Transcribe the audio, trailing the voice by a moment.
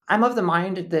I'm of the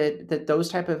mind that those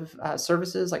type of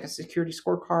services, like a security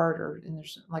scorecard, or and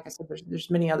there's like I said, there's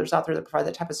many others out there that provide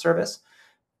that type of service,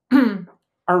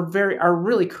 are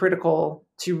really critical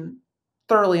to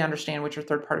thoroughly understand what your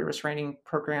third party risk rating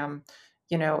program,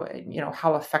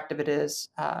 how effective it is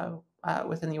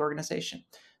within the organization.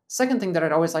 Second thing that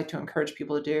I'd always like to encourage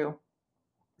people to do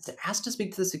is to ask to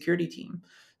speak to the security team.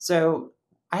 So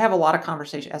I have a lot of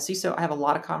conversations as CISO. I have a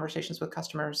lot of conversations with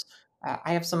customers.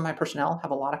 I have some of my personnel have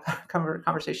a lot of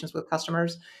conversations with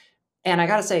customers, and I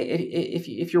gotta say,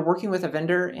 if you're working with a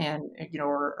vendor and,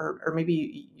 or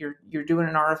maybe you're doing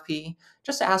an RFP,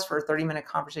 just ask for a 30-minute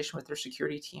conversation with their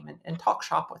security team and talk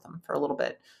shop with them for a little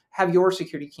bit. Have your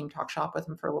security team talk shop with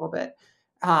them for a little bit.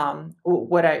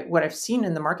 What I've seen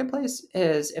in the marketplace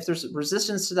is if there's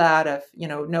resistance to that, if,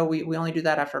 no, we only do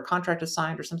that after a contract is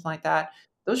signed or something like that,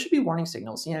 those should be warning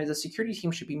signals. The security team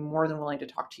should be more than willing to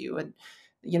talk to you. And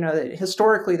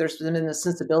historically, there's been this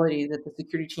sensibility that the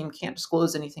security team can't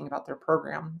disclose anything about their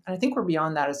program, and I think we're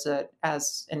beyond that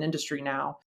as an industry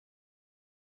now.